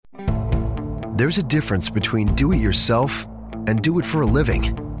There's a difference between do it yourself and do it for a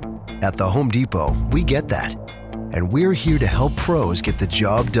living. At the Home Depot, we get that. And we're here to help pros get the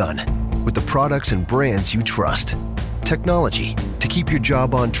job done with the products and brands you trust. Technology to keep your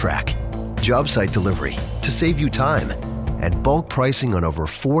job on track. Job site delivery to save you time. And bulk pricing on over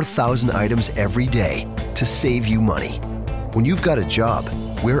 4,000 items every day to save you money. When you've got a job,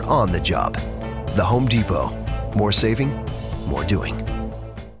 we're on the job. The Home Depot. More saving, more doing.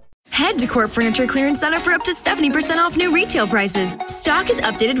 Head to Court Furniture Clearance Center for up to 70% off new retail prices. Stock is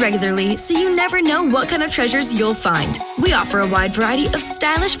updated regularly, so you never know what kind of treasures you'll find. We offer a wide variety of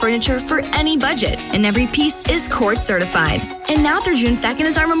stylish furniture for any budget, and every piece is Court certified. And now through June 2nd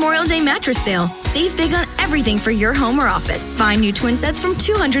is our Memorial Day mattress sale. Save big on everything for your home or office. Find new twin sets from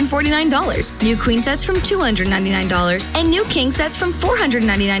 $249, new queen sets from $299, and new king sets from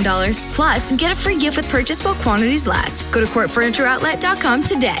 $499. Plus, get a free gift with purchase while quantities last. Go to CourtFurnitureOutlet.com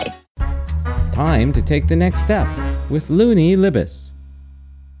today. Time to take the next step with Looney Libis.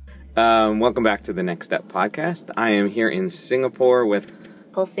 Welcome back to the Next Step podcast. I am here in Singapore with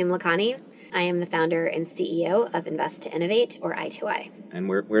Kalsoom Lakhani. I am the founder and CEO of Invest to Innovate, or I2I. And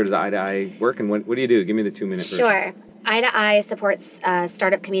where does I2I work, and what do you do? Give me the 2-minute version. Sure. I2I supports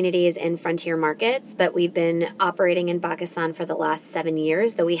startup communities in frontier markets, but we've been operating in Pakistan for the last 7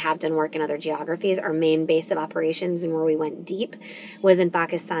 years, though we have done work in other geographies. Our main base of operations and where we went deep was in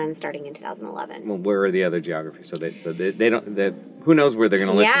Pakistan starting in 2011. Well, where are the other geographies? So they don't. Who knows where they're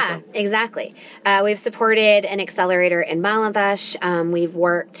going to listen from? Yeah, exactly. We've supported an accelerator in Bangladesh. We've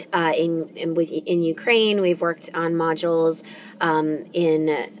worked in Ukraine. We've worked on modules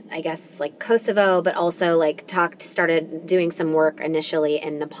in, I guess, like Kosovo, but also started doing some work initially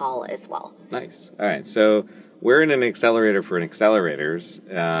in Nepal as well. Nice. All right. So we're in an accelerator for accelerators,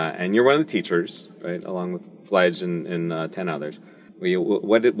 and you're one of the teachers, right, along with Fledge and 10 others.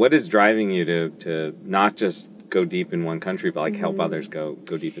 What is driving you to not just go deep in one country, but help others go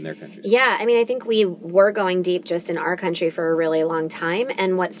deep in their countries? Yeah, I mean, I think we were going deep just in our country for a really long time,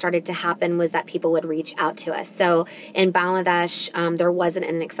 and what started to happen was that people would reach out to us. So in Bangladesh, there wasn't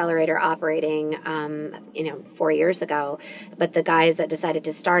an accelerator operating, 4 years ago, but the guys that decided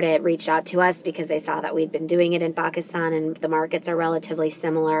to start it reached out to us because they saw that we'd been doing it in Pakistan and the markets are relatively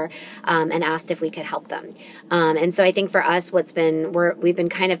similar, and asked if we could help them. And so I think for us, we've been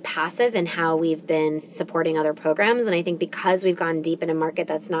kind of passive in how we've been supporting other programs. And I think because we've gone deep in a market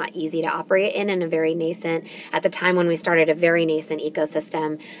that's not easy to operate in a very nascent, at the time when we started, a very nascent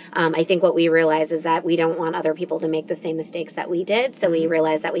ecosystem, I think what we realized is that we don't want other people to make the same mistakes that we did. So we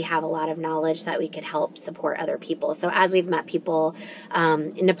realized that we have a lot of knowledge that we could help support other people. So as we've met people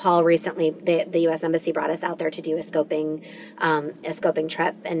in Nepal recently, the U.S. Embassy brought us out there to do a scoping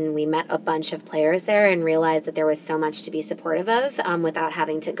trip. And we met a bunch of players there and realized that there was so much to be supportive of without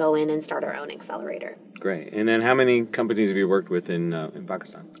having to go in and start our own accelerator. Great. And then how many companies have you worked with in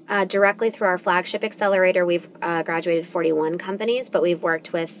Pakistan? Directly through our flagship accelerator, we've graduated 41 companies, but we've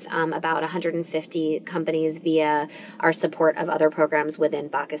worked with about 150 companies via our support of other programs within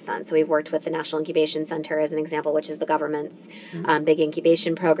Pakistan. So we've worked with the National Incubation Center as an example, which is the government's big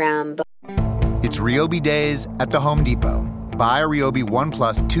incubation program. It's Ryobi Days at the Home Depot. Buy a Ryobi One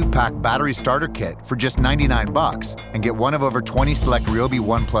Plus 2-pack battery starter kit for just $99 and get one of over 20 select Ryobi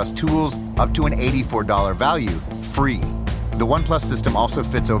One Plus tools up to an $84 value free. The One Plus system also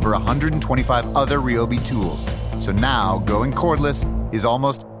fits over 125 other Ryobi tools. So now going cordless is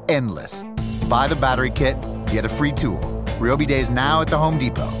almost endless. Buy the battery kit, get a free tool. Ryobi Days now at the Home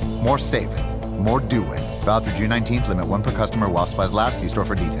Depot. More saving, more doing. Valid through June 19th. Limit 1 per customer while supplies last. See store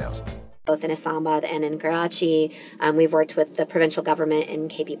for details. Both in Islamabad and in Karachi. We've worked with the provincial government in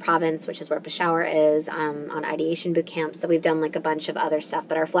KP province, which is where Peshawar is, on ideation boot camps. So we've done a bunch of other stuff,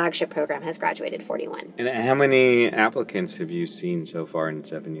 but our flagship program has graduated 41. And how many applicants have you seen so far in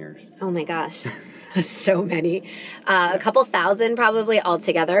 7 years? Oh my gosh. So many. A couple thousand probably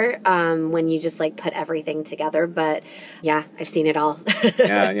altogether when you just put everything together. But yeah, I've seen it all.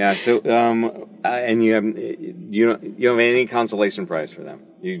 Yeah. So and you don't have any consolation prize for them.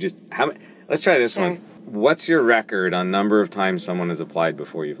 Let's try this one. What's your record on number of times someone has applied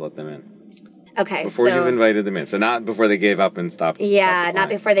before you've let them in? Okay, before you've invited them in. So not before they gave up and stopped. Yeah, not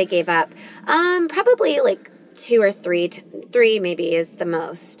before they gave up. Probably 2 or 3. 3 maybe is the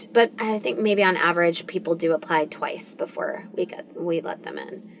most. But I think maybe on average people do apply twice before we let them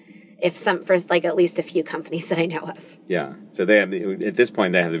in. For at least a few companies that I know of. Yeah. So they have, at this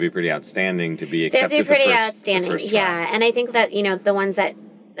point, they have to be pretty outstanding to be accepted. They have to be pretty outstanding. Yeah. And I think that, the ones that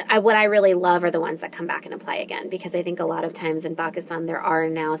what I really love are the ones that come back and apply again, because I think a lot of times in Pakistan there are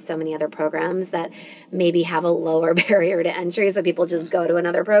now so many other programs that maybe have a lower barrier to entry, so people just go to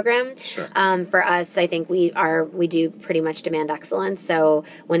another program. Sure. For us, I think we do pretty much demand excellence. So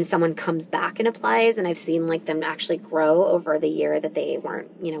when someone comes back and applies, and I've seen like them actually grow over the year that they weren't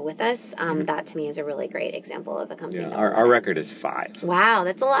with us, that to me is a really great example of a company. Yeah, our record is 5. Wow,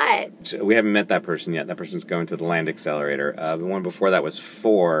 that's a lot. We haven't met that person yet. That person's going to the Land Accelerator. The one before that was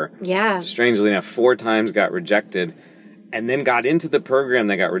 4. Yeah. Strangely enough, 4 times got rejected, and then got into the program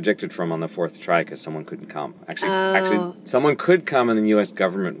they got rejected from on the 4th try because someone couldn't come. Actually, someone could come, and the U.S.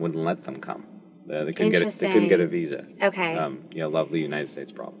 government wouldn't let them come. They couldn't get a visa. Okay. Lovely United States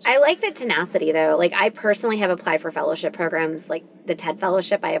problems. I like the tenacity, though. Like, I personally have applied for fellowship programs, like the TED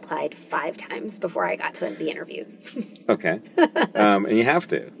Fellowship. I applied 5 times before I got to the interview. Okay. And you have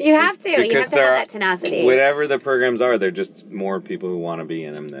to. You have to. You have to have that tenacity. Whatever the programs are, they're just more people who want to be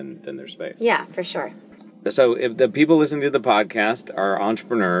in them than their space. Yeah, for sure. So if the people listening to the podcast are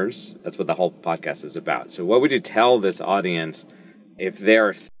entrepreneurs, that's what the whole podcast is about. So what would you tell this audience if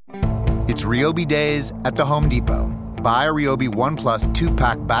they're... It's Ryobi Days at the Home Depot. Buy a Ryobi One Plus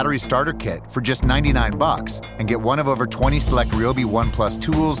 2-pack battery starter kit for just $99 and get one of over 20 select Ryobi One Plus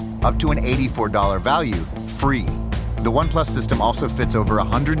tools up to an $84 value free. The One Plus system also fits over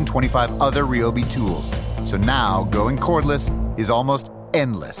 125 other Ryobi tools. So now going cordless is almost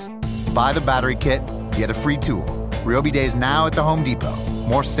endless. Buy the battery kit, get a free tool. Ryobi Days now at the Home Depot.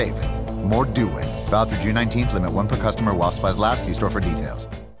 More saving, more doing. Valid through June 19th. Limit 1 per customer while supplies last. See store for details.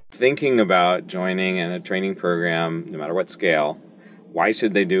 Thinking about joining in a training program, no matter what scale, why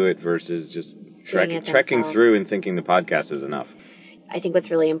should they do it versus just trekking through and thinking the podcast is enough? I think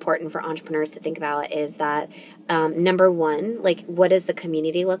what's really important for entrepreneurs to think about is that, number one, like, what does the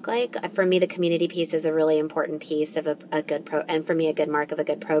community look like? For me, the community piece is a really important piece of a good and for me, a good mark of a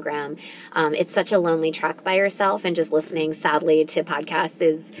good program. It's such a lonely trek by yourself, and just listening, sadly, to podcasts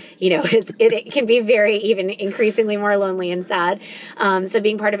is, it can be very, even increasingly more lonely and sad. So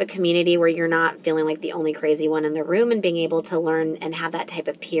being part of a community where you're not feeling like the only crazy one in the room and being able to learn and have that type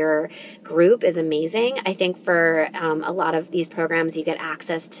of peer group is amazing. I think for a lot of these programs, you get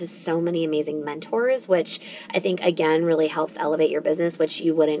access to so many amazing mentors, which I think, again, really helps elevate your business, which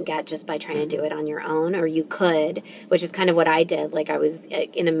you wouldn't get just by trying to do it on your own, or you could, which is kind of what I did. Like, I was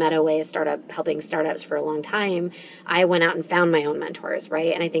in a meta way helping startups for a long time. I went out and found my own mentors,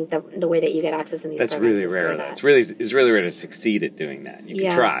 right? And I think the way that you get access in these programs is rare. That. It's really rare to succeed at doing that. You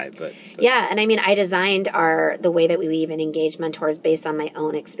can try, but yeah. And I mean, I designed the way that we even engage mentors based on my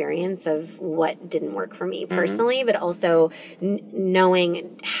own experience of what didn't work for me personally, but also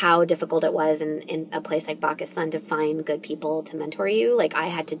knowing how difficult it was in a place like Pakistan to find good people to mentor you. Like, I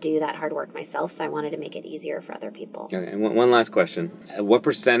had to do that hard work myself, so I wanted to make it easier for other people. Okay, and one last question. What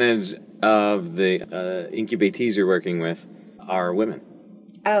percentage of the incubatees you're working with are women?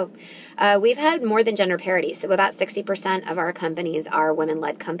 We've had more than gender parity. So about 60% of our companies are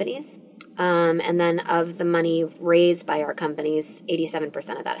women-led companies. And then of the money raised by our companies,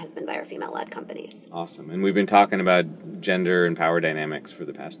 87% of that has been by our female-led companies. Awesome. And we've been talking about gender and power dynamics for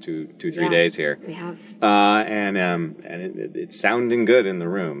the past 3 days here. We have. And it's sounding good in the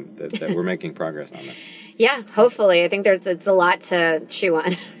room that we're making progress on this. Yeah, hopefully. I think it's a lot to chew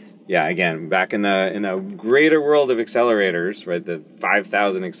on. Yeah, again, back in the greater world of accelerators, right? The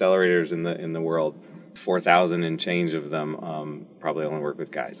 5,000 accelerators in the world, 4,000 and change of them probably only work with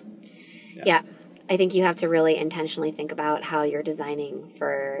guys. Yeah. I think you have to really intentionally think about how you're designing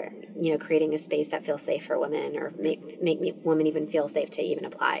for, creating a space that feels safe for women, or make women even feel safe to even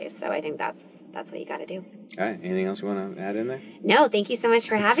apply. So I think that's what you got to do. All right. Anything else you want to add in there? No, thank you so much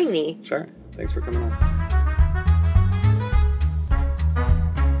for having me. Sure. Thanks for coming on.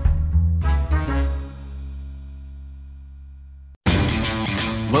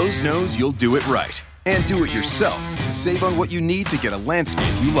 Lowe's knows you'll do it right and do it yourself to save on what you need to get a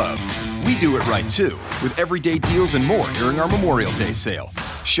landscape you love. We do it right too, with everyday deals and more during our Memorial Day sale.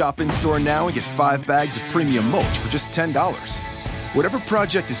 Shop in store now and get 5 bags of premium mulch for just $10. Whatever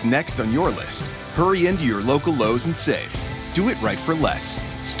project is next on your list, hurry into your local Lowe's and save. Do it right for less.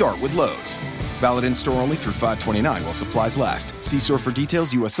 Start with Lowe's. Valid in store only through 5/29 while supplies last. See store for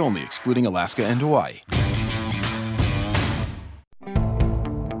details. U.S. only, excluding Alaska and Hawaii.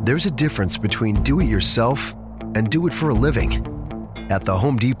 There's a difference between do it yourself and do it for a living. At the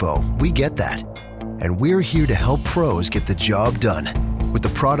Home Depot, we get that. And we're here to help pros get the job done with the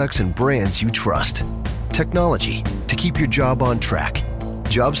products and brands you trust. Technology to keep your job on track.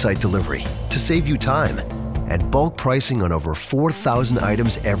 Job site delivery to save you time. And bulk pricing on over 4,000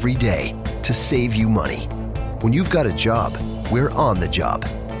 items every day to save you money. When you've got a job, we're on the job.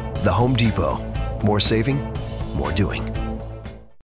 The Home Depot. More saving, more doing.